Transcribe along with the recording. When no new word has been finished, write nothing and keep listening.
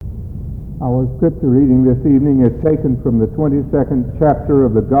Our scripture reading this evening is taken from the 22nd chapter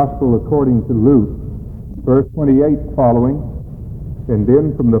of the Gospel according to Luke, verse 28 following, and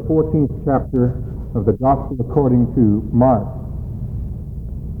then from the 14th chapter of the Gospel according to Mark.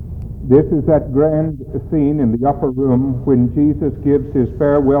 This is that grand scene in the upper room when Jesus gives his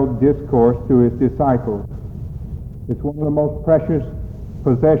farewell discourse to his disciples. It's one of the most precious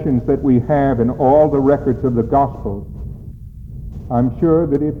possessions that we have in all the records of the Gospels. I'm sure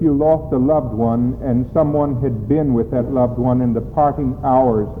that if you lost a loved one and someone had been with that loved one in the parting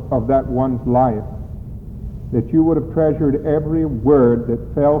hours of that one's life, that you would have treasured every word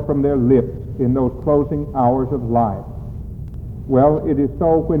that fell from their lips in those closing hours of life. Well, it is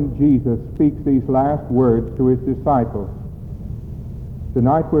so when Jesus speaks these last words to his disciples.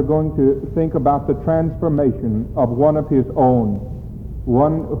 Tonight we're going to think about the transformation of one of his own,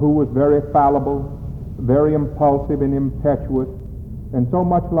 one who was very fallible, very impulsive and impetuous, and so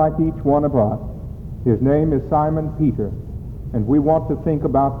much like each one of us. His name is Simon Peter, and we want to think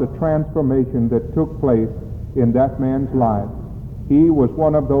about the transformation that took place in that man's life. He was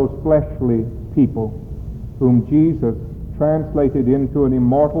one of those fleshly people whom Jesus translated into an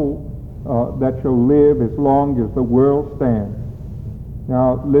immortal that shall live as long as the world stands.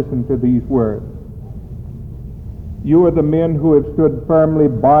 Now listen to these words. You are the men who have stood firmly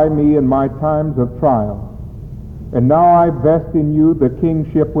by me in my times of trial. And now I vest in you the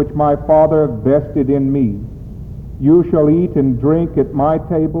kingship which my Father vested in me. You shall eat and drink at my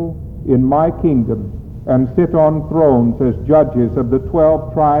table in my kingdom, and sit on thrones as judges of the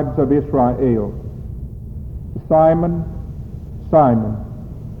 12 tribes of Israel. Simon, Simon,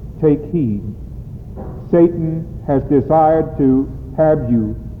 take heed. Satan has desired to have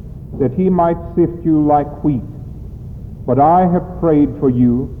you, that he might sift you like wheat. But I have prayed for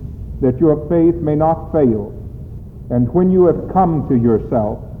you, that your faith may not fail. And when you have come to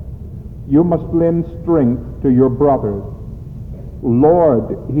yourself, you must lend strength to your brothers.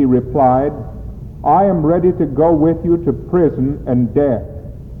 Lord, he replied, I am ready to go with you to prison and death.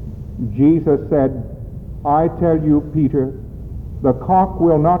 Jesus said, I tell you, Peter, the cock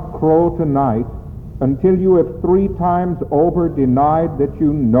will not crow tonight until you have 3 times over denied that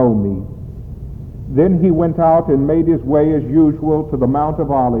you know me. Then he went out and made his way as usual to the Mount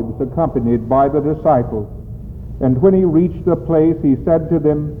of Olives, accompanied by the disciples. And when he reached the place, he said to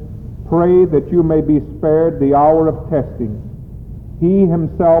them, Pray that you may be spared the hour of testing. He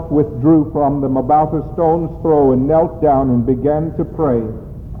himself withdrew from them about a stone's throw and knelt down and began to pray.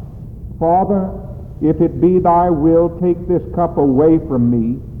 Father, if it be thy will, take this cup away from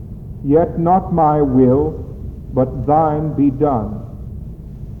me. Yet not my will, but thine be done.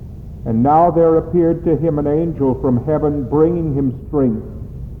 And now there appeared to him an angel from heaven, bringing him strength.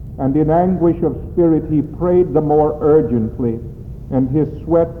 And in anguish of spirit he prayed the more urgently, and his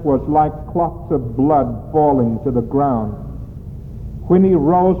sweat was like clots of blood falling to the ground. When he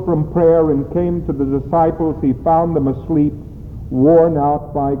rose from prayer and came to the disciples, he found them asleep, worn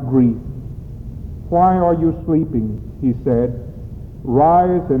out by grief. Why are you sleeping? He said.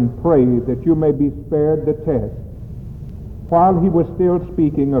 Rise and pray that you may be spared the test. While he was still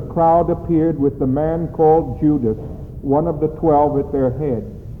speaking, a crowd appeared with the man called Judas, one of the 12 at their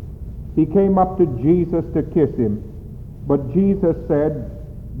head. He came up to Jesus to kiss him. But Jesus said,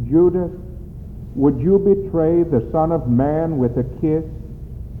 Judas, would you betray the Son of Man with a kiss?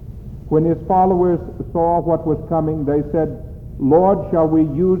 When his followers saw what was coming, they said, Lord, shall we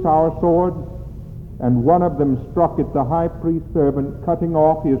use our swords? And one of them struck at the high priest's servant, cutting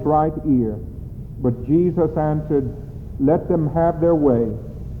off his right ear. But Jesus answered, Let them have their way.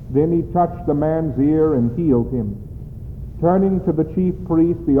 Then he touched the man's ear and healed him. Turning to the chief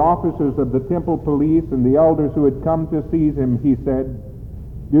priests, the officers of the temple police, and the elders who had come to seize him, he said,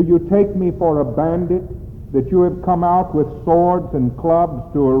 Do you take me for a bandit, that you have come out with swords and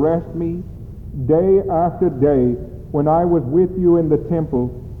clubs to arrest me? Day after day, when I was with you in the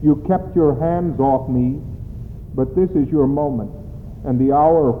temple, you kept your hands off me. But this is your moment, and the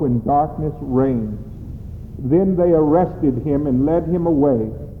hour when darkness reigns. Then they arrested him and led him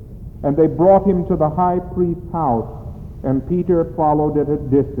away, and they brought him to the high priest's house. And Peter followed at a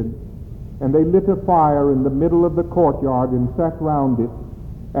distance. And they lit a fire in the middle of the courtyard and sat round it.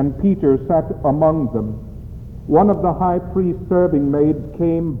 And Peter sat among them. One of the high priest's serving maids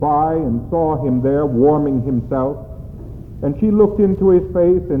came by and saw him there warming himself. And she looked into his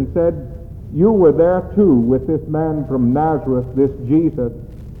face and said, You were there too with this man from Nazareth, this Jesus.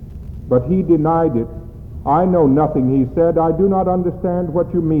 But he denied it. I know nothing, he said. I do not understand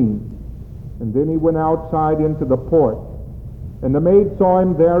what you mean. And then he went outside into the porch. And the maid saw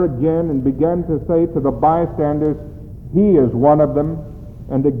him there again and began to say to the bystanders, He is one of them.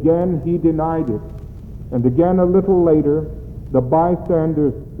 And again he denied it. And again a little later, the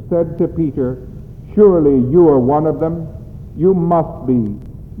bystanders said to Peter, "Surely you are one of them. You must be.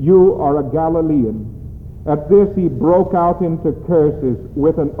 You are a Galilean." At this he broke out into curses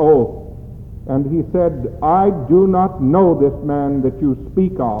with an oath. And he said, "I do not know this man that you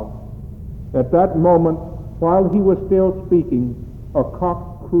speak of." At that moment, while he was still speaking, a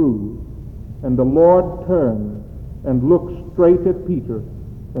cock crew, and the Lord turned and looked straight at Peter,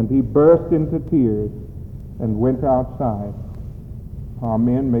 and he burst into tears and went outside.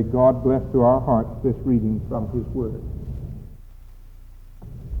 Amen. May God bless to our hearts this reading from his word.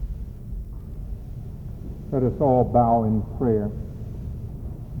 Let us all bow in prayer.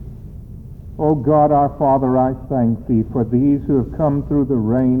 O God, our Father, I thank thee for these who have come through the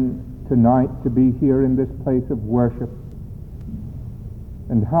rain tonight to be here in this place of worship.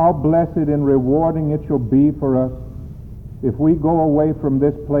 And how blessed and rewarding it shall be for us if we go away from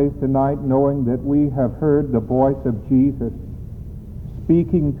this place tonight knowing that we have heard the voice of Jesus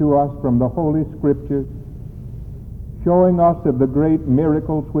speaking to us from the Holy Scriptures, showing us of the great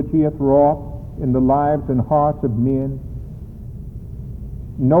miracles which he hath wrought in the lives and hearts of men,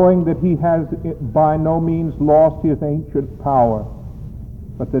 knowing that he has by no means lost his ancient power,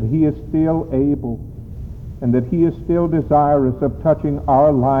 but that he is still able, and that he is still desirous of touching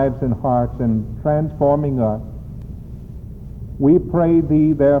our lives and hearts and transforming us. We pray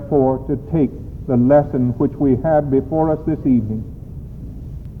thee, therefore, to take the lesson which we have before us this evening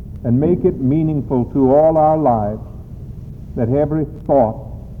and make it meaningful to all our lives, that every thought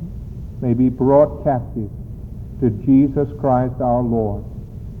may be brought captive to Jesus Christ our Lord,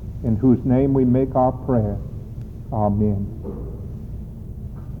 in whose name we make our prayer. Amen.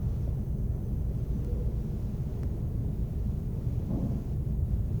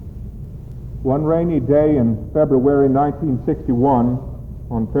 One rainy day in February 1961,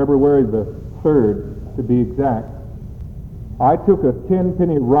 on February the 3rd to be exact, I took a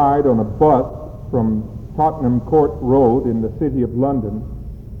 10-penny ride on a bus from Tottenham Court Road in the city of London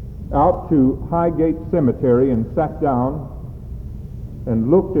out to Highgate Cemetery and sat down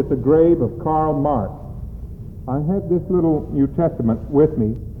and looked at the grave of Karl Marx. I had this little New Testament with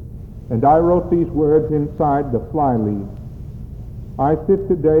me, and I wrote these words inside the flyleaf. I sit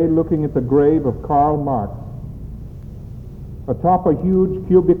today looking at the grave of Karl Marx. Atop a huge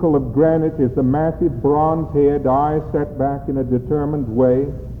cubicle of granite is the massive bronze head, eyes set back in a determined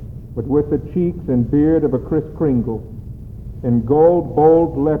way, but with the cheeks and beard of a Kris Kringle. In gold,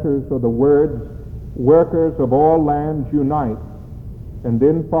 bold letters are the words, "Workers of all lands unite," and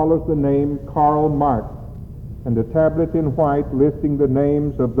then follows the name Karl Marx, and a tablet in white listing the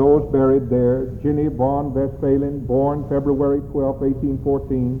names of those buried there: Jenny von Westphalen, born February 12,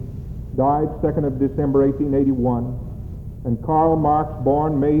 1814, died 2nd of December, 1881, and Karl Marx,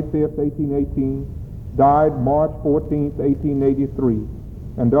 born May 5, 1818, died March 14, 1883,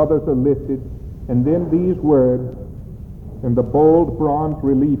 and others are listed, and then these words, in the bold bronze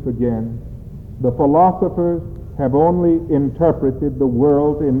relief again: "The philosophers have only interpreted the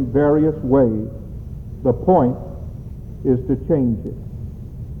world in various ways. The point is to change it."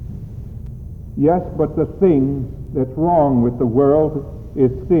 Yes, but the thing that's wrong with the world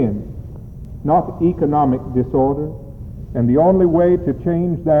is sin, not economic disorder, and the only way to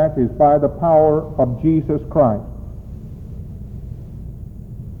change that is by the power of Jesus Christ.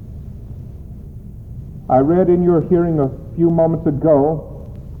 I read in your hearing a few moments ago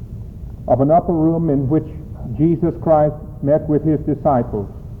of an upper room in which Jesus Christ met with his disciples,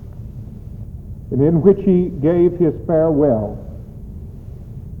 and in which he gave his farewell.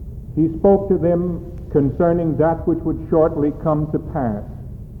 He spoke to them concerning that which would shortly come to pass.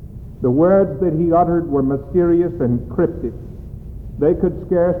 The words that he uttered were mysterious and cryptic. They could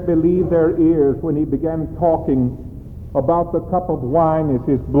scarce believe their ears when he began talking about the cup of wine as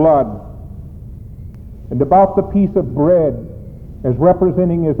his blood, and about the piece of bread as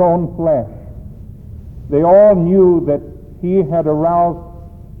representing his own flesh. They all knew that he had aroused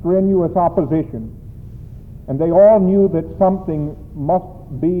strenuous opposition, and they all knew that something must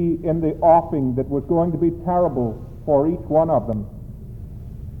be in the offing that was going to be terrible for each one of them.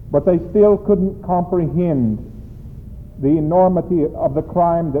 But they still couldn't comprehend the enormity of the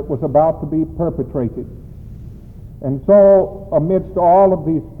crime that was about to be perpetrated. And so, amidst all of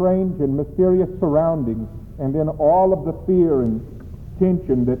these strange and mysterious surroundings, and in all of the fear and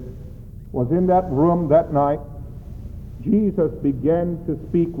tension that was in that room that night, Jesus began to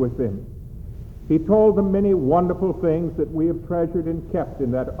speak with them. He told them many wonderful things that we have treasured and kept in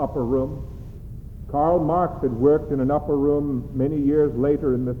that upper room Karl Marx had worked in an upper room many years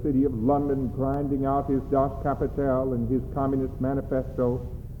later in the city of London, grinding out his Das Kapital and his Communist Manifesto.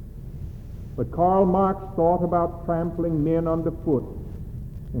 But Karl Marx thought about trampling men underfoot,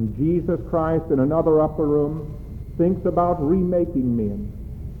 and Jesus Christ in another upper room thinks about remaking men,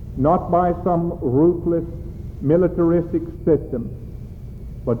 not by some ruthless militaristic system,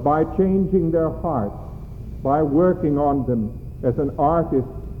 but by changing their hearts, by working on them as an artist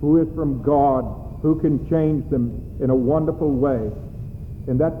who is from God, who can change them in a wonderful way,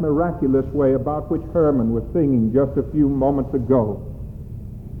 in that miraculous way about which Herman was singing just a few moments ago.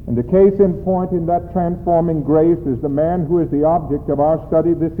 And the case in point in that transforming grace is the man who is the object of our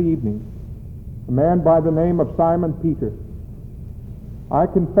study this evening, a man by the name of Simon Peter. I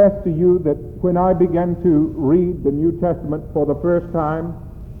confess to you that when I began to read the New Testament for the first time,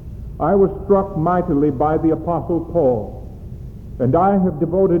 I was struck mightily by the Apostle Paul. And I have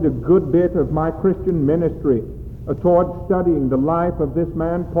devoted a good bit of my Christian ministry toward studying the life of this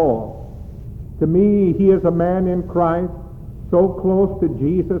man Paul. To me, he is a man in Christ, so close to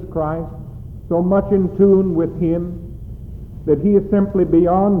Jesus Christ, so much in tune with him, that he is simply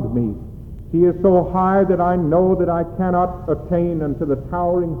beyond me. He is so high that I know that I cannot attain unto the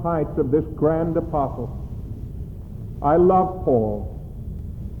towering heights of this grand apostle. I love Paul.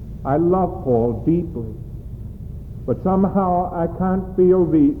 I love Paul deeply. But somehow I can't feel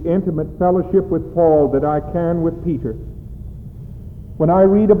the intimate fellowship with Paul that I can with Peter. When I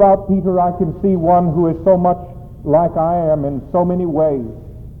read about Peter, I can see one who is so much like I am in so many ways.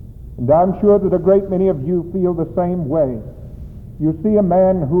 And I'm sure that a great many of you feel the same way. You see a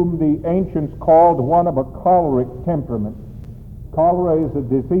man whom the ancients called one of a choleric temperament. Cholera is a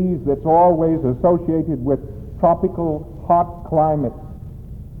disease that's always associated with tropical hot climates.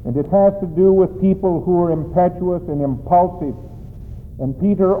 And it has to do with people who are impetuous and impulsive. And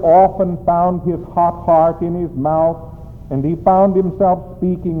Peter often found his hot heart in his mouth, and he found himself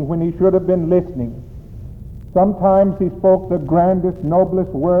speaking when he should have been listening. Sometimes he spoke the grandest,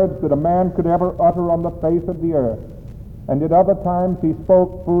 noblest words that a man could ever utter on the face of the earth. And at other times he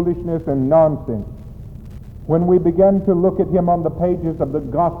spoke foolishness and nonsense. When we began to look at him on the pages of the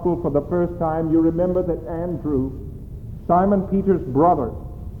gospel for the first time, you remember that Andrew, Simon Peter's brother,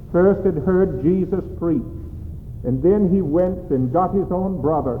 first had heard Jesus preach, and then he went and got his own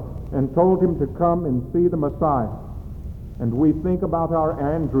brother and told him to come and see the Messiah. And we think about our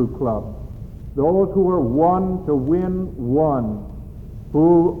Andrew Club, those who are one to win one,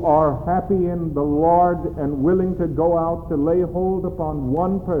 who are happy in the Lord and willing to go out to lay hold upon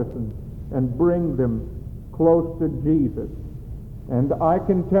one person and bring them close to Jesus. And I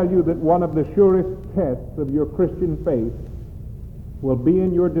can tell you that one of the surest tests of your Christian faith will be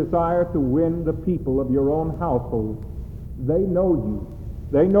in your desire to win the people of your own household. They know you.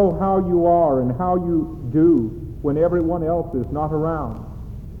 They know how you are and how you do when everyone else is not around.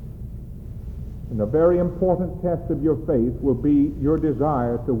 And a very important test of your faith will be your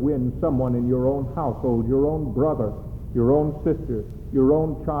desire to win someone in your own household, your own brother, your own sister, your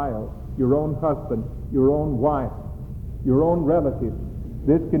own child, your own husband, your own wife, your own relative.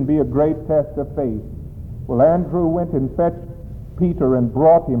 This can be a great test of faith. Well, Andrew went and fetched Peter and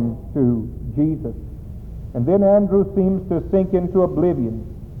brought him to Jesus. And then Andrew seems to sink into oblivion.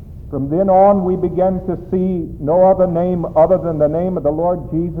 From then on, we begin to see no other name other than the name of the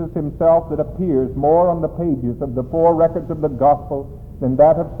Lord Jesus himself that appears more on the pages of the four records of the gospel than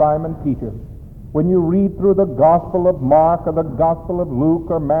that of Simon Peter. When you read through the Gospel of Mark or the Gospel of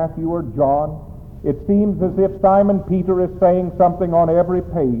Luke or Matthew or John, it seems as if Simon Peter is saying something on every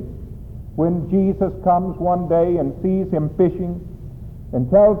page. When Jesus comes one day and sees him fishing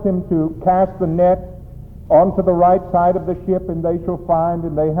and tells him to cast the net onto the right side of the ship, and they shall find,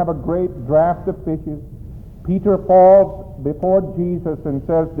 and they have a great draught of fishes, Peter falls before Jesus and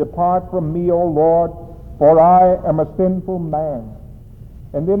says, "Depart from me, O Lord, for I am a sinful man."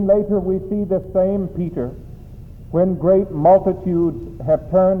 And then later we see the same Peter when great multitudes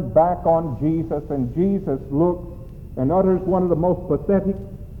have turned back on Jesus, and Jesus looks and utters one of the most pathetic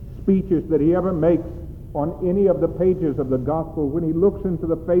speeches that he ever makes on any of the pages of the gospel, when he looks into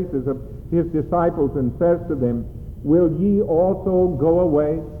the faces of his disciples and says to them, "Will ye also go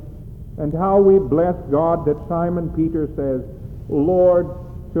away?" And how we bless God that Simon Peter says, "Lord,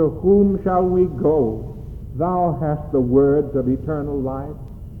 to whom shall we go? Thou hast the words of eternal life."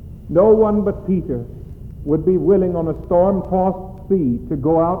 No one but Peter would be willing on a storm-tossed sea to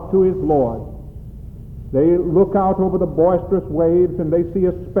go out to his Lord. They look out over the boisterous waves and they see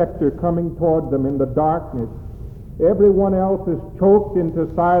a specter coming toward them in the darkness. Everyone else is choked into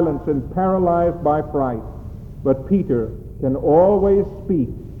silence and paralyzed by fright. But Peter can always speak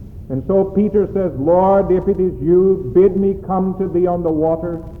And so Peter says, Lord, if it is you, bid me come to thee on the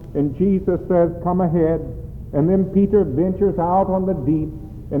water. And Jesus says, come ahead. And then Peter ventures out on the deep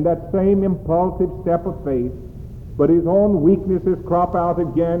in that same impulsive step of faith. But his own weaknesses crop out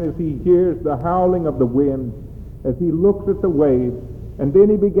again as he hears the howling of the wind, as he looks at the waves, and then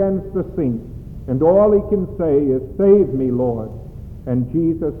he begins to sink. And all he can say is, save me, Lord. And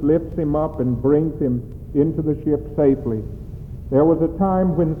Jesus lifts him up and brings him into the ship safely. There was a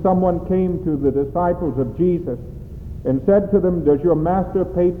time when someone came to the disciples of Jesus and said to them, does your master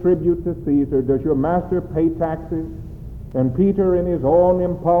pay tribute to Caesar? Does your master pay taxes? And Peter, in his own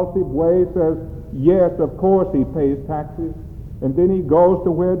impulsive way, says, yes, of course he pays taxes. And then he goes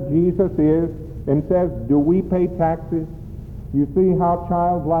to where Jesus is and says, do we pay taxes? You see how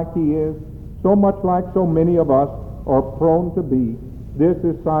childlike he is? So much like so many of us are prone to be. This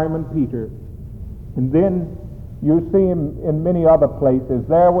is Simon Peter. And then you see him in many other places.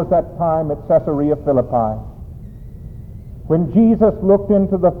 There was that time at Caesarea Philippi when Jesus looked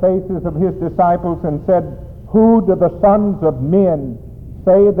into the faces of his disciples and said, who do the sons of men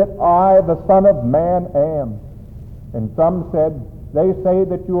say that I, the Son of Man, am? And some said, they say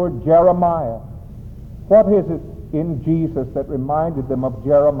that you are Jeremiah. What is it in Jesus that reminded them of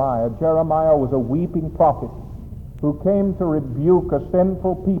Jeremiah? Jeremiah was a weeping prophet who came to rebuke a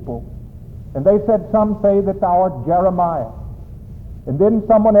sinful people. And they said, some say that thou art Jeremiah. And then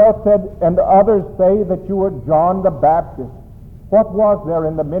someone else said, and others say that you are John the Baptist. What was there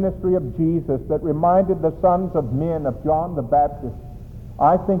in the ministry of Jesus that reminded the sons of men of John the Baptist?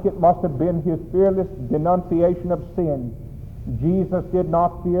 I think it must have been his fearless denunciation of sin. Jesus did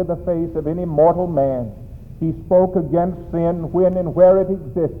not fear the face of any mortal man. He spoke against sin when and where it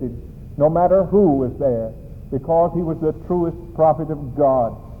existed, no matter who was there, because he was the truest prophet of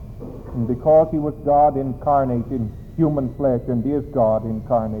God, and because he was God incarnate in human flesh and is God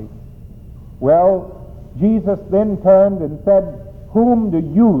incarnate. Well, Jesus then turned and said, whom do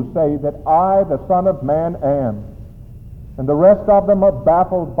you say that I, the Son of Man, am? And the rest of them are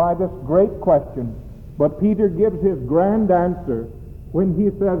baffled by this great question. But Peter gives his grand answer when he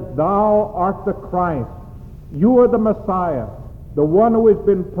says, thou art the Christ. You are the Messiah, the one who has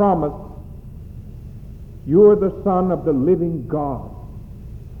been promised. You are the Son of the living God.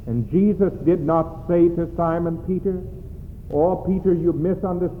 And Jesus did not say to Simon Peter, oh, Peter, you've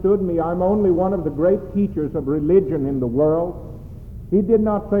misunderstood me. I'm only one of the great teachers of religion in the world. He did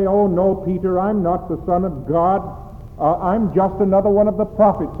not say, oh, no, Peter, I'm not the Son of God. I'm just another one of the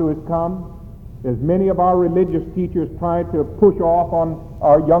prophets who has come. As many of our religious teachers try to push off on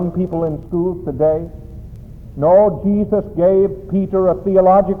our young people in schools today. No, Jesus gave Peter a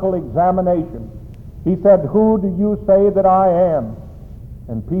theological examination. He said, who do you say that I am?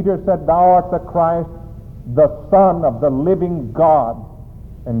 And Peter said, thou art the Christ, the Son of the living God.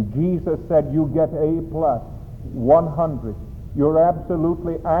 And Jesus said, you get A plus, 100. You're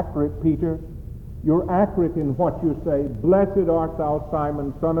absolutely accurate, Peter. You're accurate in what you say. Blessed art thou,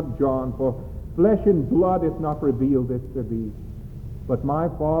 Simon, son of John, for flesh and blood hath not revealed this to thee, but my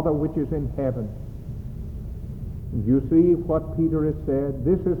Father which is in heaven. And you see what Peter has said.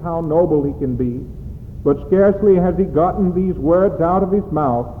 This is how noble he can be. But scarcely has he gotten these words out of his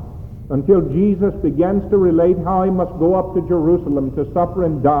mouth until Jesus begins to relate how he must go up to Jerusalem to suffer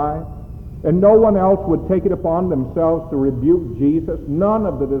and die. And no one else would take it upon themselves to rebuke Jesus. None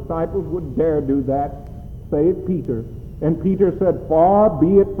of the disciples would dare do that, save Peter. And Peter said, far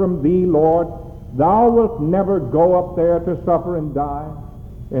be it from thee, Lord, thou wilt never go up there to suffer and die.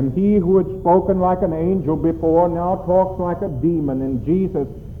 And he who had spoken like an angel before now talks like a demon. And Jesus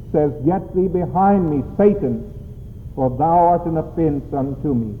says, get thee behind me, Satan, for thou art an offense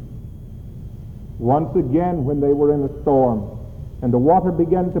unto me. Once again, when they were in a storm, and the water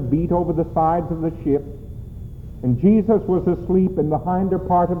began to beat over the sides of the ship, and Jesus was asleep in the hinder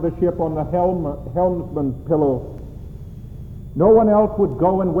part of the ship on the helmsman's pillow, no one else would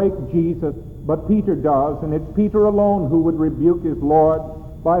go and wake Jesus, but Peter does, and it's Peter alone who would rebuke his Lord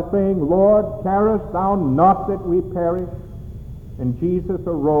by saying, Lord, carest thou not that we perish? And Jesus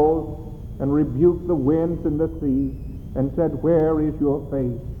arose and rebuked the winds and the sea and said, where is your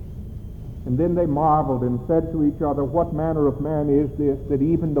faith? And then they marveled and said to each other, what manner of man is this, that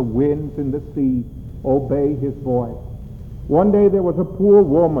even the winds and the sea obey his voice? One day there was a poor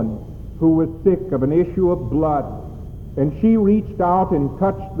woman who was sick of an issue of blood, and she reached out and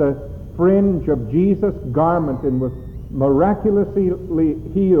touched the fringe of Jesus' garment and was miraculously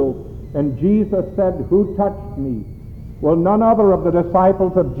healed. And Jesus said, who touched me? Well, none other of the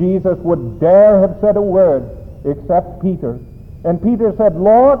disciples of Jesus would dare have said a word except Peter. And Peter said,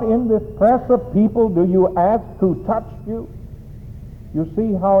 Lord, in this press of people, do you ask who touched you? You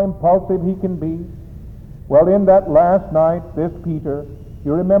see how impulsive he can be? Well, in that last night, this Peter,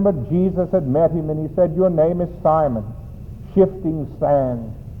 you remember Jesus had met him and he said, your name is Simon, shifting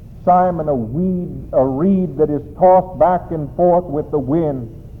sand. Simon, a reed that is tossed back and forth with the wind,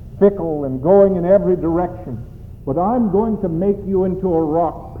 fickle and going in every direction. But I'm going to make you into a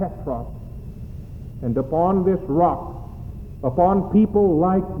rock, Petros. And upon this rock, upon people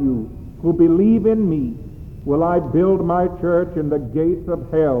like you who believe in me, will I build my church, and the gates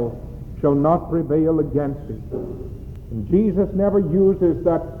of hell shall not prevail against it. And Jesus never uses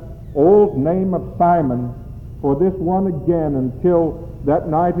that old name of Simon for this one again until that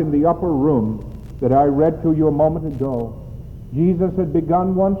night in the upper room that I read to you a moment ago. Jesus had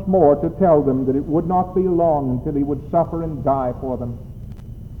begun once more to tell them that it would not be long until he would suffer and die for them.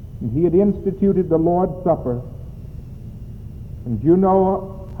 And he had instituted the Lord's Supper. And you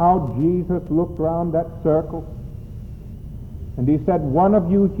know how Jesus looked round that circle? And he said, one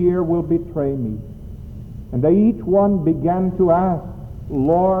of you here will betray me. And they each one began to ask,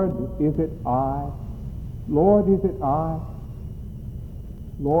 Lord, is it I? Lord, is it I?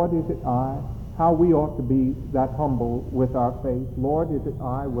 Lord, is it I? How we ought to be that humble with our faith. Lord, is it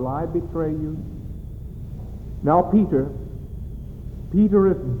I? Will I betray you? Now Peter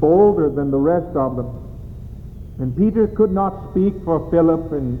is bolder than the rest of them. And Peter could not speak for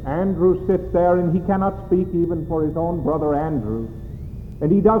Philip, and Andrew sits there, and he cannot speak even for his own brother Andrew.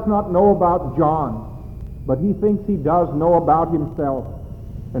 And he does not know about John, but he thinks he does know about himself.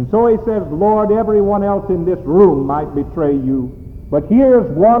 And so he says, Lord, everyone else in this room might betray you, but here's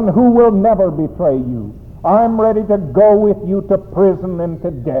one who will never betray you. I'm ready to go with you to prison and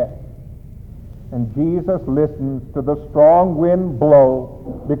to death. And Jesus listens to the strong wind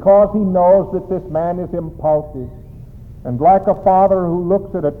blow because he knows that this man is impulsive. And like a father who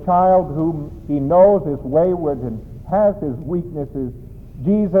looks at a child whom he knows is wayward and has his weaknesses,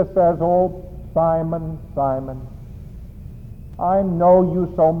 Jesus says, oh, Simon, Simon, I know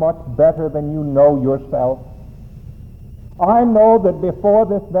you so much better than you know yourself. I know that before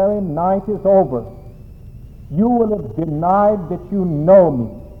this very night is over, you will have denied that you know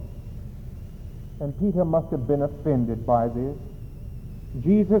me. And Peter must have been offended by this.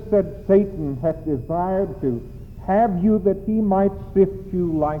 Jesus said, Satan hath desired to have you that he might sift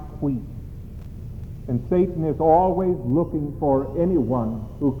you like wheat. And Satan is always looking for anyone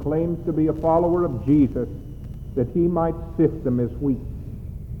who claims to be a follower of Jesus, that he might sift them as wheat.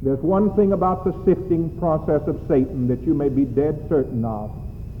 There's one thing about the sifting process of Satan that you may be dead certain of.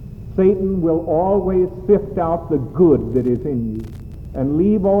 Satan will always sift out the good that is in you and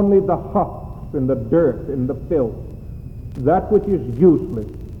leave only the husks and the dirt and the filth, that which is useless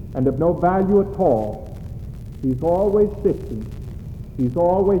and of no value at all. He's always sifting. He's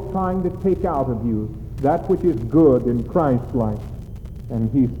always trying to take out of you that which is good and Christ-like.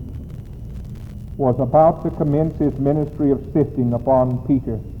 And he was about to commence his ministry of sifting upon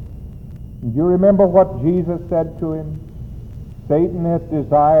Peter. And you remember what Jesus said to him? Satan hath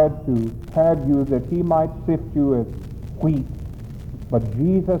desired to have you that he might sift you as wheat. But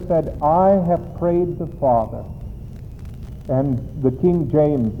Jesus said, I have prayed the Father. And the King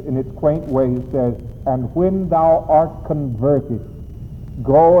James, in its quaint way, says, and when thou art converted,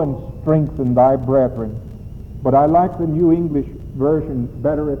 go and strengthen thy brethren. But I like the New English version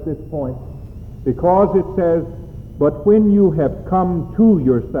better at this point, because it says, but when you have come to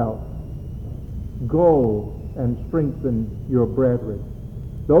yourself, go and strengthen your brethren.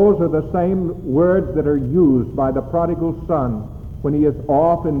 Those are the same words that are used by the prodigal son when he is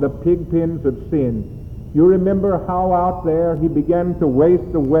off in the pig pens of sin. You remember how out there he began to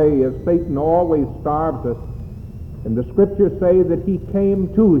waste away, as Satan always starves us. And the scriptures say that he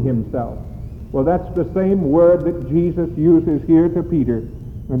came to himself. Well, that's the same word that Jesus uses here to Peter.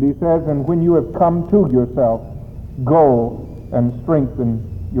 And he says, and when you have come to yourself, go and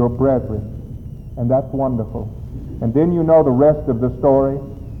strengthen your brethren. And that's wonderful. And then you know the rest of the story.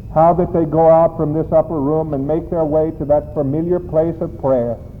 How that they go out from this upper room and make their way to that familiar place of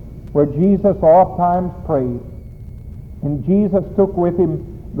prayer where Jesus oft times prayed. And Jesus took with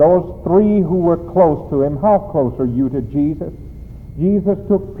him those three who were close to him. How close are you to Jesus? Jesus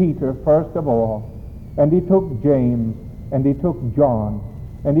took Peter first of all, and he took James, and he took John,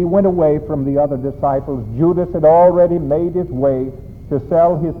 and he went away from the other disciples. Judas had already made his way to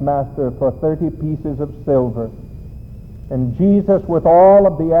sell his master for 30 pieces of silver. And Jesus, with all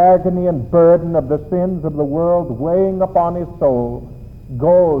of the agony and burden of the sins of the world weighing upon his soul,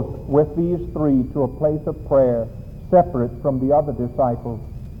 goes with these three to a place of prayer, separate from the other disciples.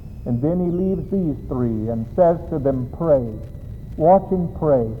 And then he leaves these three and says to them, pray. Watch and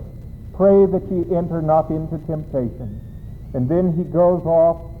pray. Pray that ye enter not into temptation. And then he goes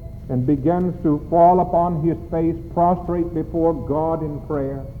off and begins to fall upon his face, prostrate before God in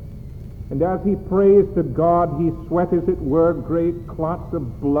prayer. And as he prays to God, he sweat, as it were, great clots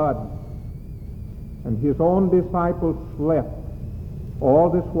of blood. And his own disciples slept all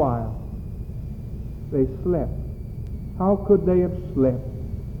this while. They slept. How could they have slept?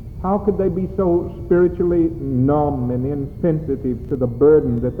 How could they be so spiritually numb and insensitive to the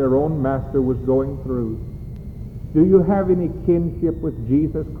burden that their own master was going through? Do you have any kinship with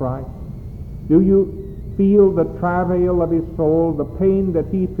Jesus Christ? Do you feel the travail of his soul, the pain that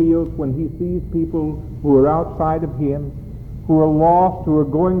he feels when he sees people who are outside of him, who are lost, who are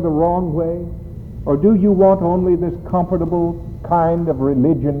going the wrong way? Or do you want only this comfortable kind of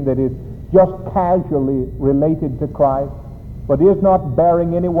religion that is just casually related to Christ, but is not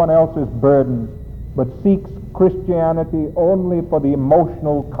bearing anyone else's burdens, but seeks Christianity only for the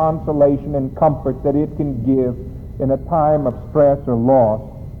emotional consolation and comfort that it can give in a time of stress or loss?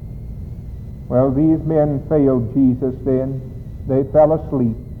 Well, these men failed Jesus then. They fell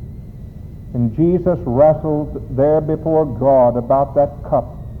asleep. And Jesus wrestled there before God about that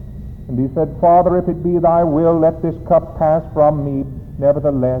cup. And he said, Father, if it be thy will, let this cup pass from me.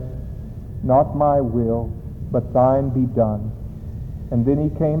 Nevertheless, not my will, but thine be done. And then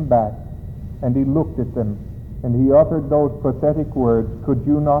he came back, and he looked at them, and he uttered those pathetic words, could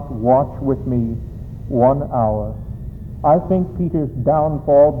you not watch with me 1 hour? I think Peter's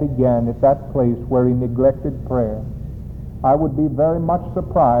downfall began at that place where he neglected prayer. I would be very much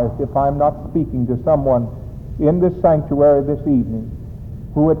surprised if I'm not speaking to someone in this sanctuary this evening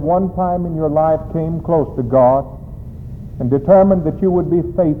who at one time in your life came close to God and determined that you would be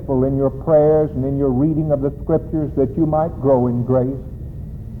faithful in your prayers and in your reading of the Scriptures, that you might grow in grace.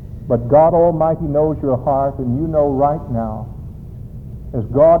 But God Almighty knows your heart, and you know right now, as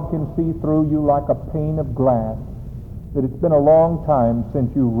God can see through you like a pane of glass, that it's been a long time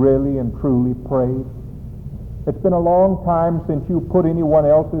since you really and truly prayed. It's been a long time since you put anyone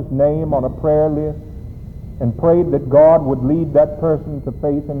else's name on a prayer list and prayed that God would lead that person to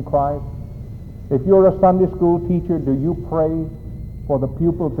faith in Christ. If you're a Sunday school teacher, do you pray for the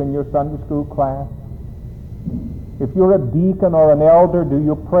pupils in your Sunday school class? If you're a deacon or an elder, do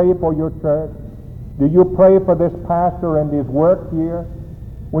you pray for your church? Do you pray for this pastor and his work here?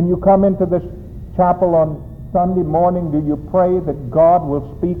 When you come into this chapel on Sunday morning, do you pray that God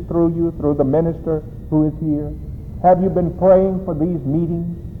will speak through you, through the minister who is here? Have you been praying for these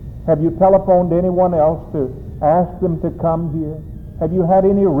meetings? Have you telephoned anyone else to ask them to come here? Have you had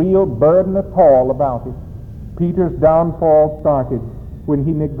any real burden at all about it? Peter's downfall started when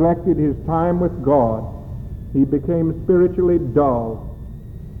he neglected his time with God. He became spiritually dull,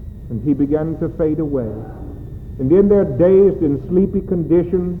 and he began to fade away. And in their dazed and sleepy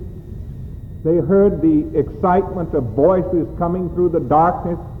condition, they heard the excitement of voices coming through the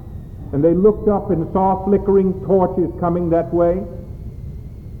darkness, and they looked up and saw flickering torches coming that way.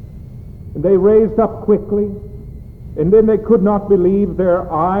 And they raised up quickly, and then they could not believe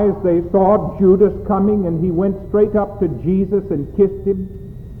their eyes. They saw Judas coming, and he went straight up to Jesus and kissed him.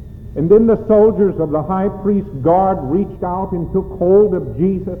 And then the soldiers of the high priest's guard reached out and took hold of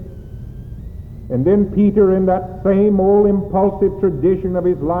Jesus. And then Peter, in that same old impulsive tradition of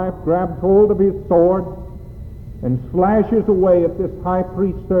his life, grabs hold of his sword and slashes away at this high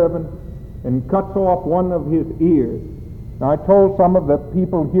priest servant and cuts off one of his ears. Now, I told some of the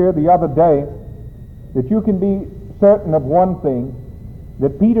people here the other day that you can be certain of one thing,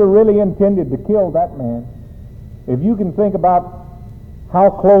 that Peter really intended to kill that man. If you can think about how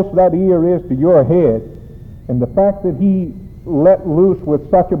close that ear is to your head, and the fact that he let loose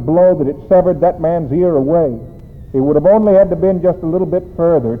with such a blow that it severed that man's ear away, it would have only had to been just a little bit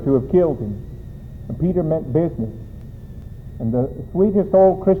further to have killed him. And Peter meant business. And the sweetest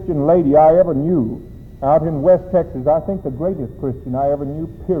old Christian lady I ever knew out in West Texas, I think the greatest Christian I ever knew,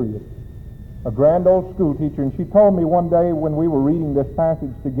 period, a grand old school teacher, and she told me one day when we were reading this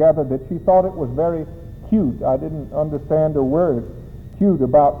passage together that she thought it was very cute. I didn't understand her words, cute,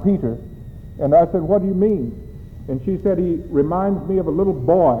 about Peter. And I said, what do you mean? And she said, he reminds me of a little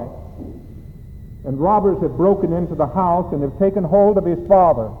boy. And robbers have broken into the house and have taken hold of his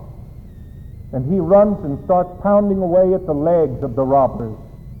father. And he runs and starts pounding away at the legs of the robbers,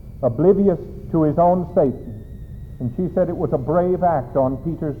 oblivious to his own safety. And she said it was a brave act on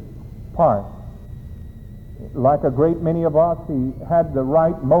Peter's part. Like a great many of us, he had the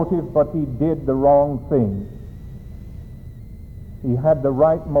right motive, but he did the wrong thing. He had the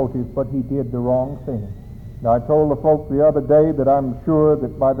right motive, but he did the wrong thing. Now, I told the folks the other day that I'm sure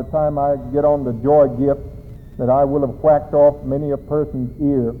that by the time I get on the joy gift, that I will have whacked off many a person's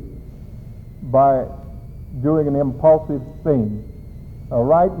ear by doing an impulsive thing. A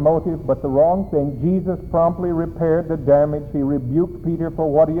right motive, but the wrong thing. Jesus promptly repaired the damage. He rebuked Peter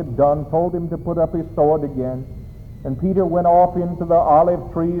for what he had done, told him to put up his sword again. And Peter went off into the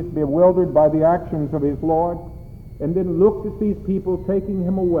olive trees, bewildered by the actions of his Lord, and then looked at these people taking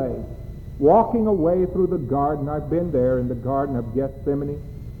him away, walking away through the garden. I've been there in the Garden of Gethsemane.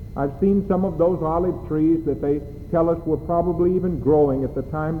 I've seen some of those olive trees that they tell us were probably even growing at the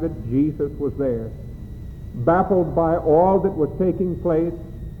time that Jesus was there. Baffled by all that was taking place,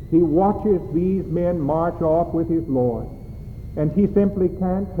 he watches these men march off with his Lord. And he simply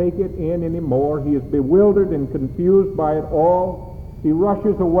can't take it in anymore. He is bewildered and confused by it all. He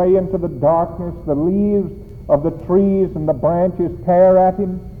rushes away into the darkness. The leaves of the trees and the branches tear at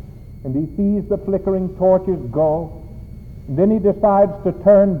him, and he sees the flickering torches go. And then he decides to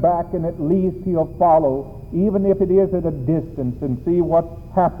turn back, and at least he'll follow, even if it is at a distance, and see what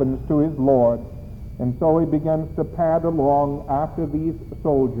happens to his Lord. And so he begins to pad along after these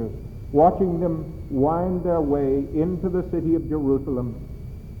soldiers, watching them wind their way into the city of Jerusalem,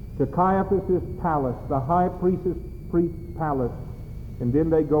 to Caiaphas' palace, the high priest's palace, and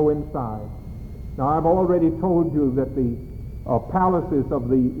then they go inside. Now, I've already told you that the palaces of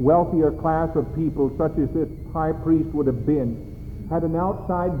the wealthier class of people, such as this high priest would have been, had an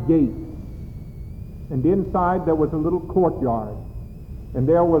outside gate, and inside there was a little courtyard. And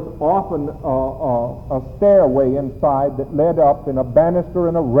there was often a stairway inside that led up, and a banister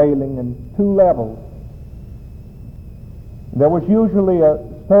and a railing and 2 levels. There was usually a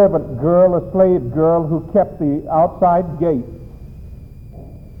servant girl, a slave girl, who kept the outside gate.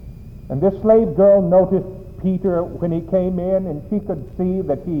 And this slave girl noticed Peter when he came in, and she could see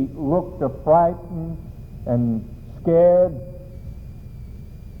that he looked frightened and scared.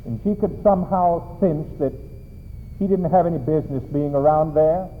 And she could somehow sense that he didn't have any business being around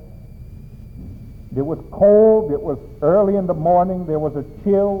there. It was cold. It was early in the morning. There was a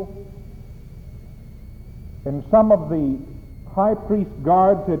chill. And some of the high priest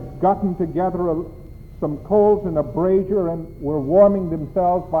guards had gotten together some coals in a brazier and were warming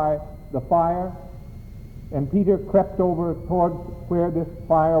themselves by the fire. And Peter crept over towards where this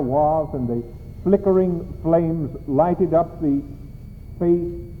fire was, and the flickering flames lighted up the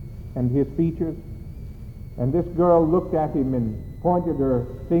face and his features. And this girl looked at him and pointed her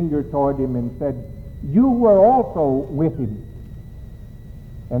finger toward him and said, "You were also with him."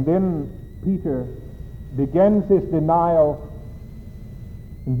 And then Peter begins his denial.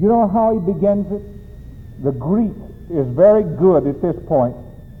 And you know how he begins it? The Greek is very good at this point.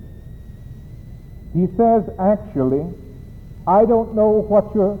 He says, actually, "I don't know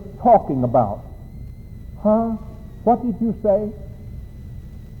what you're talking about." Huh? What did you say?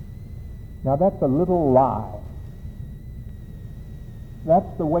 Now that's a little lie.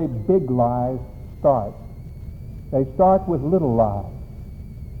 That's the way big lies start. They start with little lies.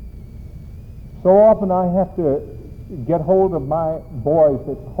 So often I have to get hold of my boys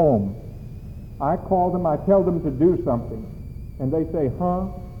at home. I call them, I tell them to do something, and they say, "Huh?"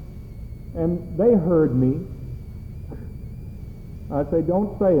 And they heard me. I say,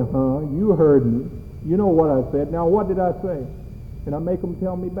 "Don't say, huh, you heard me. You know what I said. Now what did I say?" And I make them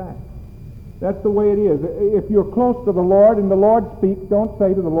tell me back. That's the way it is. If you're close to the Lord and the Lord speaks, don't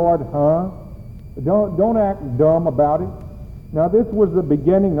say to the Lord, "Huh?" Don't act dumb about it. Now this was the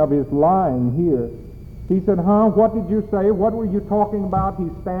beginning of his lying here. He said, "Huh? What did you say? What were you talking about?" He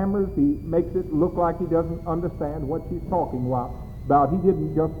stammers. He makes it look like he doesn't understand what she's talking about. He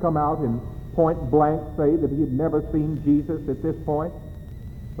didn't just come out and point blank say that he had never seen Jesus at this point.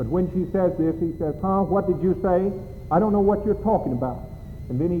 But when she says this, he says, "Huh? What did you say? I don't know what you're talking about."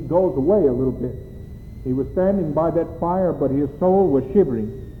 And then he goes away a little bit. He was standing by that fire, but his soul was shivering.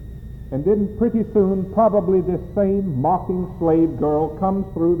 And then pretty soon, probably this same mocking slave girl comes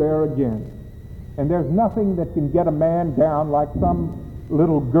through there again. And there's nothing that can get a man down like some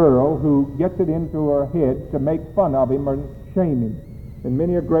little girl who gets it into her head to make fun of him or shame him. And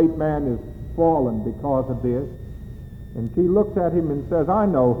many a great man has fallen because of this. And she looks at him and says, "I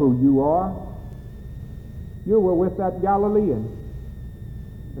know who you are. You were with that Galilean."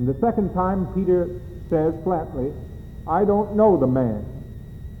 And the second time, Peter says flatly, "I don't know the man."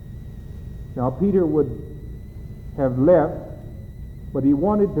 Now, Peter would have left, but he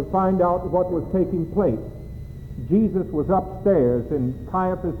wanted to find out what was taking place. Jesus was upstairs in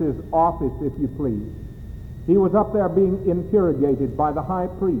Caiaphas' office, if you please. He was up there being interrogated by the high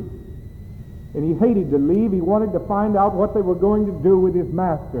priest. And he hated to leave. He wanted to find out what they were going to do with his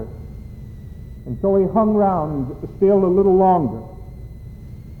master. And so he hung around still a little longer.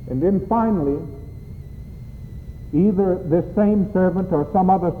 And then finally, either this same servant or some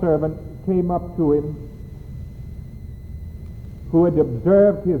other servant came up to him who had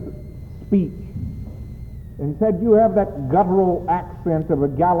observed his speech and said, "You have that guttural accent of a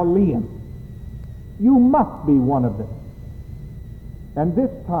Galilean. You must be one of them." And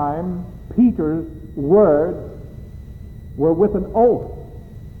this time, Peter's words were with an oath.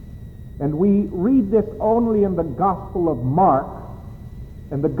 And we read this only in the Gospel of Mark.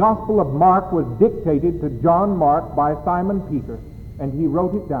 And the Gospel of Mark was dictated to John Mark by Simon Peter, and he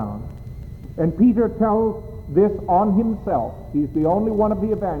wrote it down. And Peter tells this on himself. He's the only one of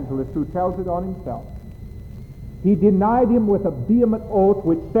the evangelists who tells it on himself. He denied him with a vehement oath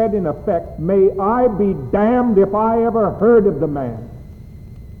which said in effect, "May I be damned if I ever heard of the man."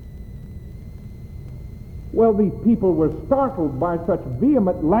 Well, these people were startled by such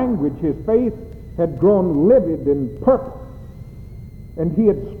vehement language. His face had grown livid and purple, and he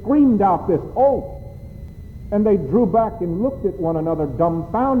had screamed out this oath. And they drew back and looked at one another,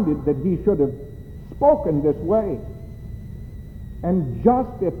 dumbfounded that he should have spoken this way. And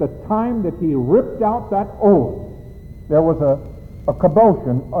just at the time that he ripped out that oath, there was a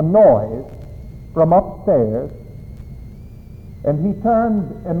commotion, a noise from upstairs, and he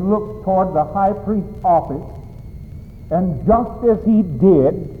turned and looked toward the high priest's office, and just as he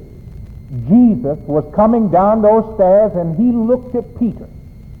did, Jesus was coming down those stairs, and he looked at Peter,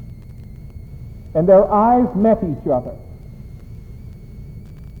 and their eyes met each other.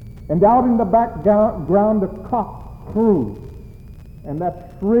 And out in the background, a cock crew, and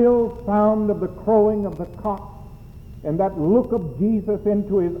that shrill sound of the crowing of the cock, and that look of Jesus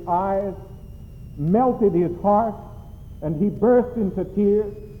into his eyes melted his heart, and he burst into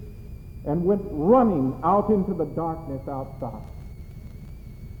tears and went running out into the darkness outside.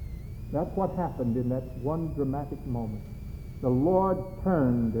 That's what happened in that one dramatic moment. The Lord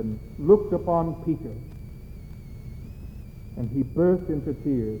turned and looked upon Peter, and he burst into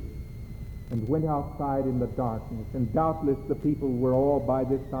tears and went outside in the darkness. And doubtless the people were all by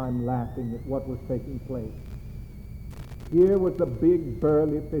this time laughing at what was taking place. Here was the big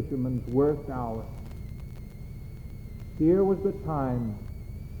burly fisherman's worst hour. Here was the time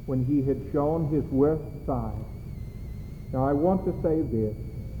when he had shown his worst side. Now I want to say this.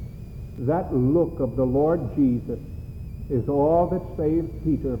 That look of the Lord Jesus is all that saved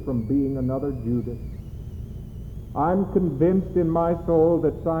Peter from being another Judas. I'm convinced in my soul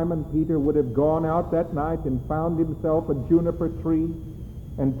that Simon Peter would have gone out that night and found himself a juniper tree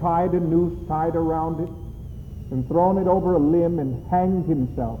and tied a noose tied around it and thrown it over a limb and hanged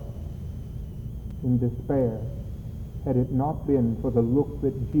himself in despair, had it not been for the look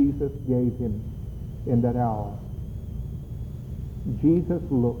that Jesus gave him in that hour. Jesus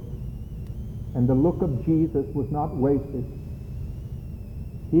looked, and the look of Jesus was not wasted.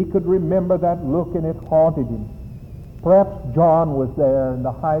 He could remember that look, and it haunted him. Perhaps John was there in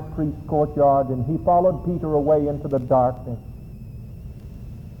the high priest's courtyard, and he followed Peter away into the darkness,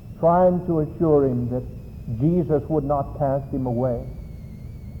 trying to assure him that Jesus would not cast him away.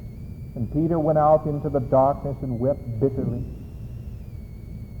 And Peter went out into the darkness and wept bitterly.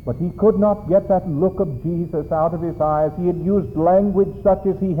 But he could not get that look of Jesus out of his eyes. He had used language such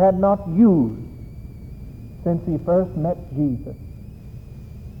as he had not used since he first met Jesus.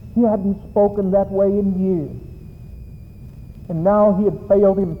 He hadn't spoken that way in years. And now he had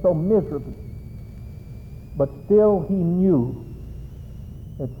failed him so miserably. But still he knew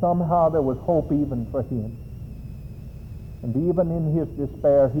that somehow there was hope even for him. And even in his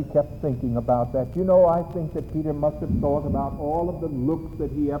despair, he kept thinking about that. You know, I think that Peter must have thought about all of the looks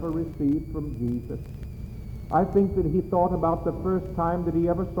that he ever received from Jesus. I think that he thought about the first time that he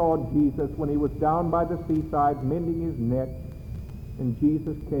ever saw Jesus when he was down by the seaside mending his net. And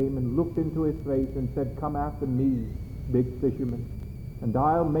Jesus came and looked into his face and said, "Come after me, big fisherman, and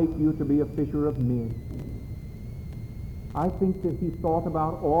I'll make you to be a fisher of men." I think that he thought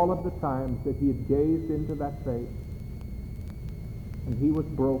about all of the times that he had gazed into that face. And he was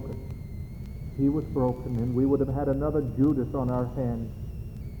broken. He was broken, and we would have had another Judas on our hands.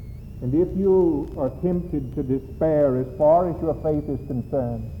 And if you are tempted to despair as far as your faith is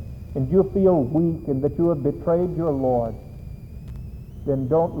concerned, and you feel weak and that you have betrayed your Lord, then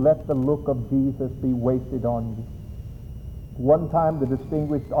don't let the look of Jesus be wasted on you. One time the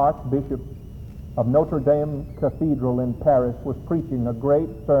distinguished Archbishop of Notre Dame Cathedral in Paris was preaching a great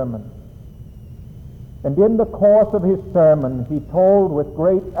sermon. And in the course of his sermon, he told with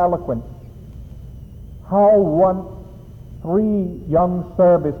great eloquence how once 3 young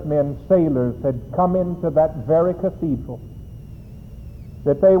servicemen, sailors, had come into that very cathedral,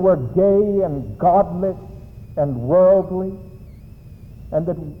 that they were gay and godless and worldly, and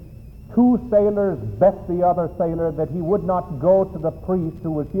that 2 sailors begged the other sailor that he would not go to the priest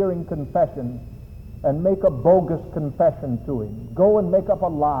who was hearing confession and make a bogus confession to him. Go and make up a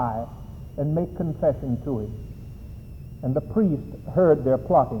lie and make confession to him. And the priest heard their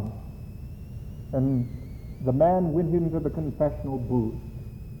plotting. And the man went into the confessional booth,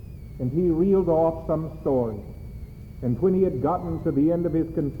 and he reeled off some story. And when he had gotten to the end of his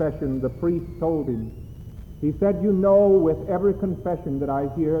confession, the priest told him, he said, you know, with every confession that I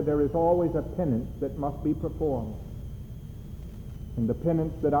hear, there is always a penance that must be performed. And the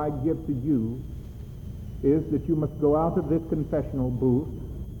penance that I give to you is that you must go out of this confessional booth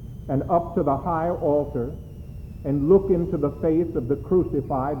and up to the high altar and look into the face of the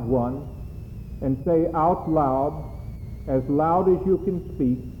crucified one and say out loud, as loud as you can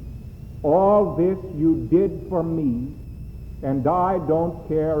speak, all this you did for me, and I don't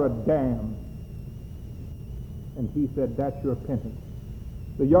care a damn. And he said, that's your penance.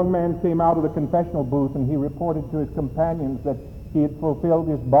 The young man came out of the confessional booth, and he reported to his companions that he had fulfilled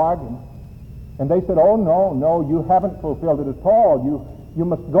his bargain. And they said, oh, no, you haven't fulfilled it at all. You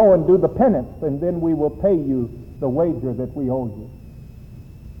must go and do the penance, and then we will pay you the wager that we owe you.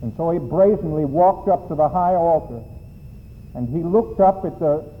 And so he brazenly walked up to the high altar, and he looked up at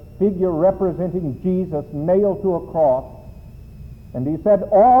the figure representing Jesus nailed to a cross, and he said,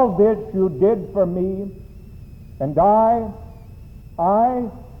 all this you did for me, and I,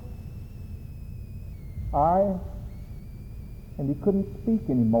 and he couldn't speak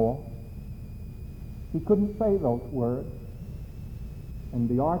anymore. He couldn't say those words. And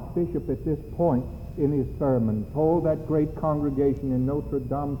the Archbishop at this point in his sermon told that great congregation in Notre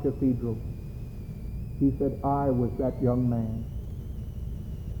Dame Cathedral, he said, I was that young man.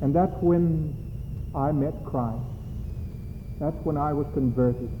 And that's when I met Christ. That's when I was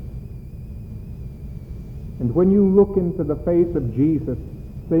converted. And when you look into the face of Jesus,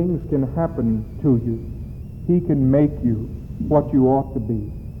 things can happen to you. He can make you what you ought to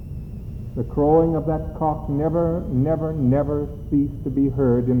be. The crowing of that cock never ceased to be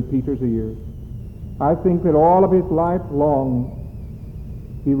heard in Peter's ears. I think that all of his life long,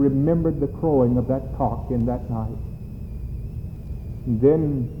 he remembered the crowing of that cock in that night. And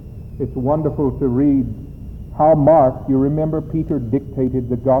then it's wonderful to read how Mark, you remember Peter dictated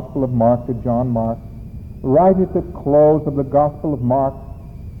the Gospel of Mark to John Mark. Right at the close of the Gospel of Mark,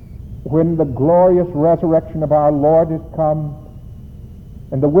 when the glorious resurrection of our Lord has come,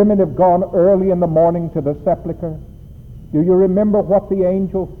 and the women have gone early in the morning to the sepulchre, do you remember what the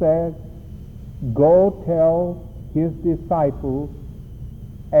angel says? Go tell his disciples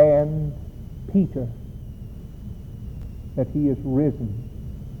and Peter that he is risen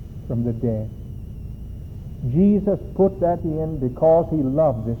from the dead. Jesus put that in because he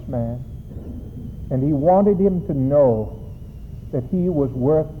loved this man, and he wanted him to know that he was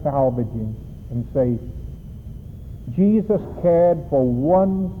worth salvaging and saving. Jesus cared for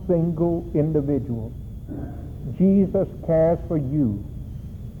one single individual. Jesus cares for you.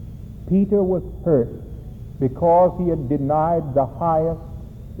 Peter was hurt because he had denied the highest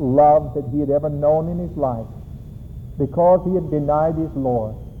love that he had ever known in his life, because he had denied his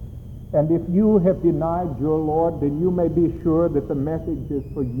Lord. And if you have denied your Lord, then you may be sure that the message is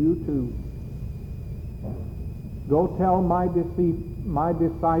for you too. Go tell my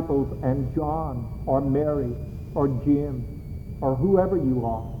disciples and John or Mary or Jim or whoever you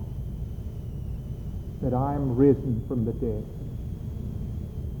are that I am risen from the dead.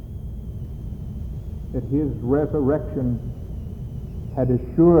 That his resurrection had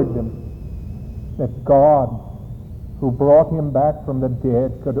assured them that God, who brought him back from the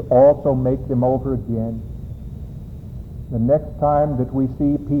dead, could also make them over again. The next time that we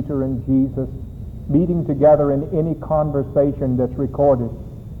see Peter and Jesus meeting together in any conversation that's recorded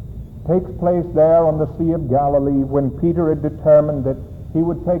takes place there on the Sea of Galilee, when Peter had determined that he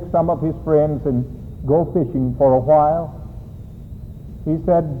would take some of his friends and go fishing for a while. He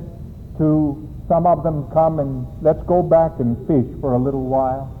said to some of them, come and let's go back and fish for a little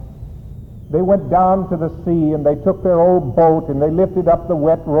while. They went down to the sea, and they took their old boat, and they lifted up the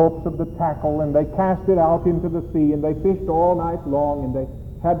wet ropes of the tackle, and they cast it out into the sea, and they fished all night long, and they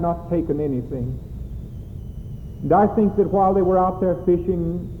had not taken anything. And I think that while they were out there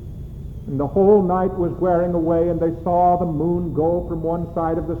fishing, and the whole night was wearing away, and they saw the moon go from one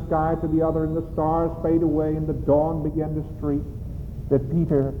side of the sky to the other, and the stars fade away, and the dawn began to streak, that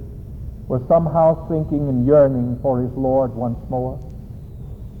Peter was somehow thinking and yearning for his Lord once more.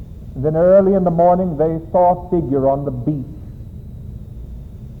 And then early in the morning they saw a figure on the beach.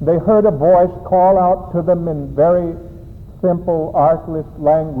 They heard a voice call out to them in very simple, artless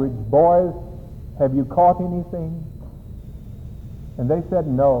language, boys, have you caught anything? And they said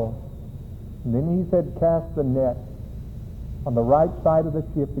no. And then he said, cast the net on the right side of the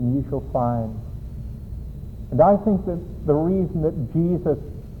ship and you shall find. And I think that the reason that Jesus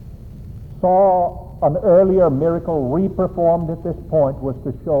saw an earlier miracle re-performed at this point was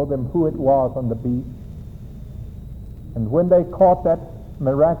to show them who it was on the beach. And when they caught that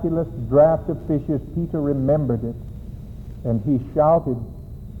miraculous draught of fishes, Peter remembered it, and he shouted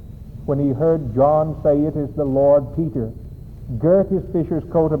when he heard John say, "It is the Lord." Peter girt his fisher's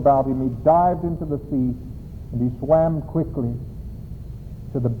coat about him, he dived into the sea, and he swam quickly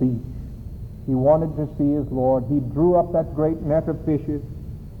to the beach. He wanted to see his Lord. He drew up that great net of fishes,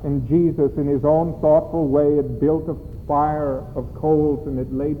 and Jesus, in his own thoughtful way, had built a fire of coals and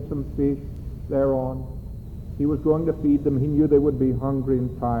had laid some fish thereon. He was going to feed them. He knew they would be hungry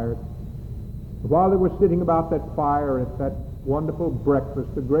and tired. While they were sitting about that fire at that wonderful breakfast,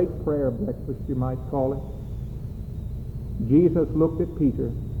 a great prayer breakfast you might call it, Jesus looked at Peter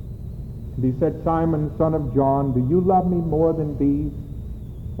and he said, "Simon, son of John, do you love me more than these?"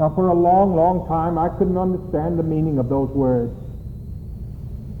 Now for a long, long time I couldn't understand the meaning of those words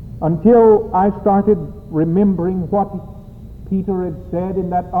until I started remembering what Peter had said in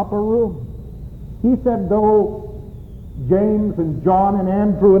that upper room. He said, though James and John and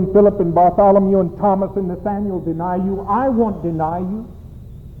Andrew and Philip and Bartholomew and Thomas and Nathaniel deny you, I won't deny you.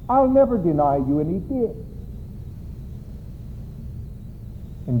 I'll never deny you. And he did.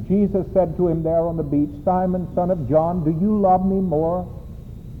 And Jesus said to him there on the beach, "Simon, son of John, do you love me more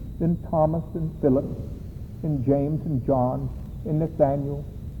than Thomas and Philip and James and John and Nathaniel?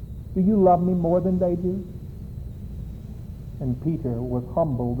 Do you love me more than they do?" And Peter was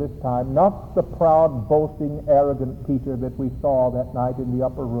humble this time, not the proud, boasting, arrogant Peter that we saw that night in the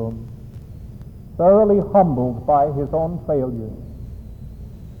upper room, thoroughly humbled by his own failure.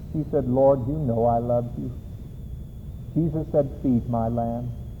 He said, "Lord, you know I love you." Jesus said, "Feed my lamb."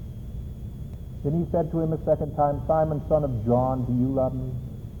 Then he said to him a second time, "Simon, son of John, do you love me?"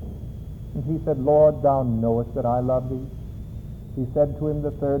 And he said, "Lord, thou knowest that I love thee." He said to him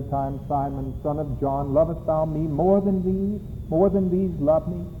the third time, "Simon, son of John, lovest thou me more than these? More than these love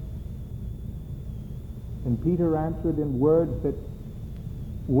me?" And Peter answered in words that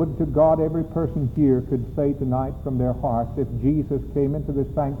would to God every person here could say tonight from their hearts if Jesus came into the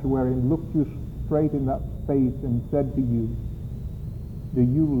sanctuary and looked you straight in the face and said to you, "Do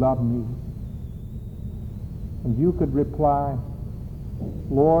you love me?" And you could reply,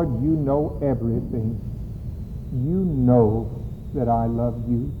 "Lord, you know everything. You know that I love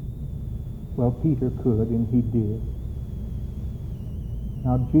you." Well, Peter could, and he did.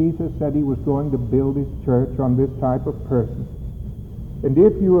 Now, Jesus said he was going to build his church on this type of person. And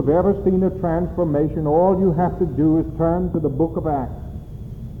if you have ever seen a transformation, all you have to do is turn to the book of Acts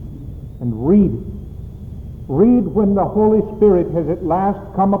and read it. Read when the Holy Spirit has at last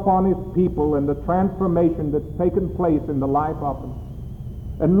come upon his people and the transformation that's taken place in the life of them.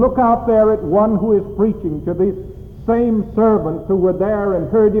 And look out there at one who is preaching to these same servants who were there and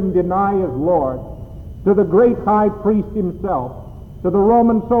heard him deny his Lord, to the great high priest himself, to the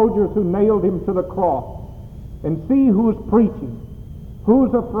Roman soldiers who nailed him to the cross, and see who's preaching.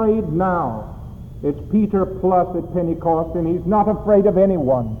 Who's afraid now? It's Peter plus at Pentecost, and he's not afraid of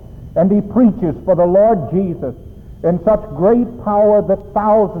anyone. And he preaches for the Lord Jesus in such great power that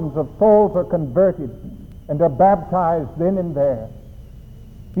thousands of souls are converted and are baptized then and there.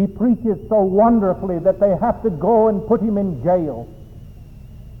 He preaches so wonderfully that they have to go and put him in jail.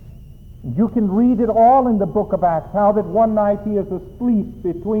 You can read it all in the book of Acts, how that one night he is asleep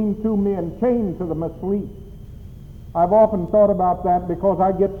between two men, chained to them asleep. I've often thought about that because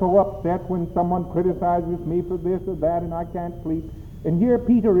I get so upset when someone criticizes me for this or that and I can't sleep. And here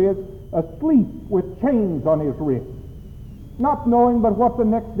Peter is asleep with chains on his wrists, not knowing but what the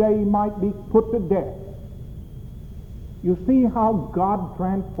next day he might be put to death. You see how God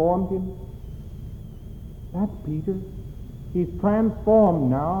transformed him? That's Peter. He's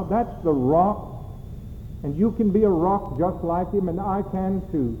transformed now. That's the rock. And you can be a rock just like him, and I can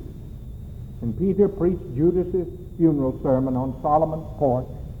too. And Peter preached Judas's funeral sermon on Solomon's porch.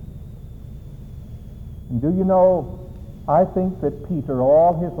 And do you know, I think that Peter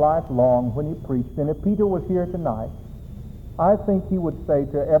all his life long when he preached, and if Peter was here tonight, I think he would say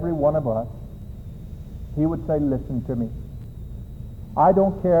to every one of us, he would say, "Listen to me. I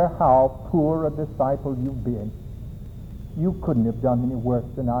don't care how poor a disciple you've been. You couldn't have done any worse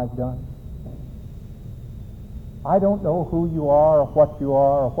than I've done. I don't know who you are or what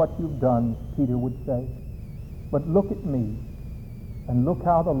you've done," Peter would say, "but look at me and look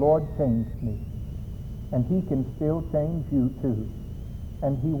how the Lord changed me. And he can still change you too.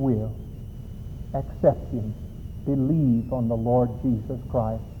 And he will. Accept him. Believe on the Lord Jesus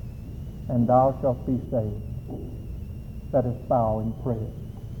Christ, and thou shalt be saved." Let us bow in prayer.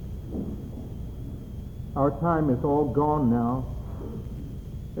 Our time is all gone now,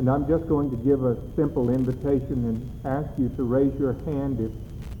 and I'm just going to give a simple invitation and ask you to raise your hand if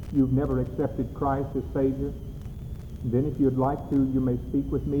you've never accepted Christ as Savior. And then if you'd like to, you may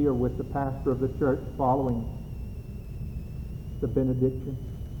speak with me or with the pastor of the church following the benediction.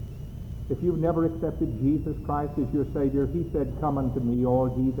 If you've never accepted Jesus Christ as your Savior, he said, "Come unto me,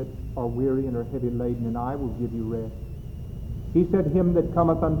 all ye that are weary and are heavy laden, and I will give you rest." He said, "Him that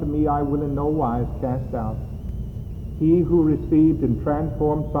cometh unto me I will in no wise cast out." He who received and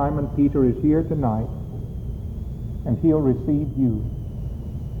transformed Simon Peter is here tonight, and he'll receive you.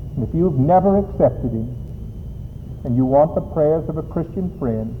 And if you've never accepted him, and you want the prayers of a Christian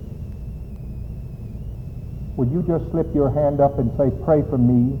friend, would you just slip your hand up and say, "Pray for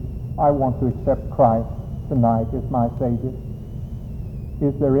me. I want to accept Christ tonight as my Savior"?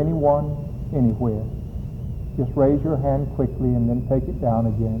 Is there anyone anywhere? Just raise your hand quickly and then take it down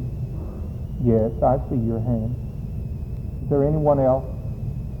again. Yes, I see your hand. Is there anyone else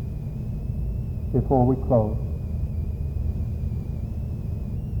before we close?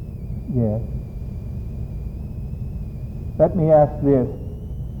 Yes. Let me ask this.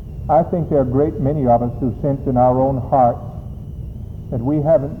 I think there are a great many of us who sense in our own hearts that we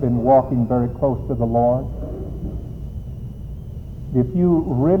haven't been walking very close to the Lord. If you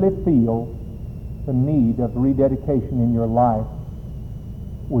really feel the need of rededication in your life,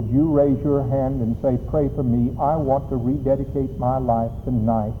 would you raise your hand and say, "Pray for me. I want to rededicate my life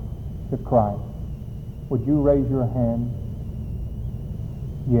tonight to Christ"? Would you raise your hand?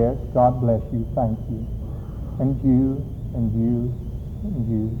 Yes, God bless you. Thank you. And you, and you, and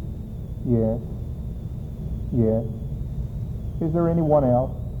you. Yes. Yes. Is there anyone else?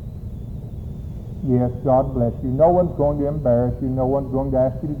 Yes, God bless you. No one's going to embarrass you. No one's going to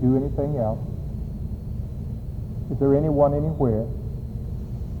ask you to do anything else. Is there anyone anywhere?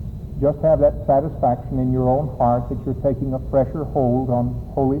 Just have that satisfaction in your own heart that you're taking a fresher hold on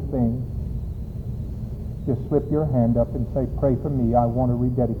holy things. Just slip your hand up and say, "Pray for me. I want to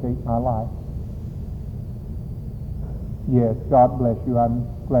rededicate my life." Yes, God bless you. I'm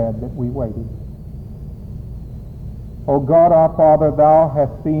glad that we waited. O God, our Father, thou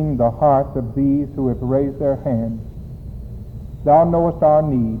hast seen the hearts of these who have raised their hands. Thou knowest our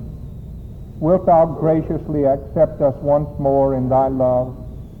need. Wilt thou graciously accept us once more in thy love?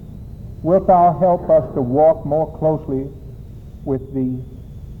 Wilt thou help us to walk more closely with thee?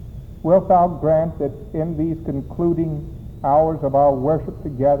 Wilt thou grant that in these concluding hours of our worship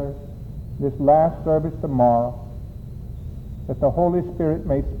together, this last service tomorrow, that the Holy Spirit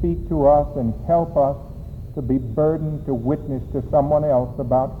may speak to us and help us to be burdened to witness to someone else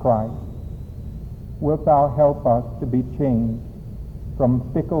about Christ? Wilt thou help us to be changed from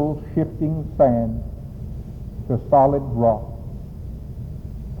fickle, shifting sand to solid rock?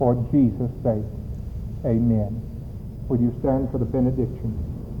 For Jesus' sake, amen. Will you stand for the benediction?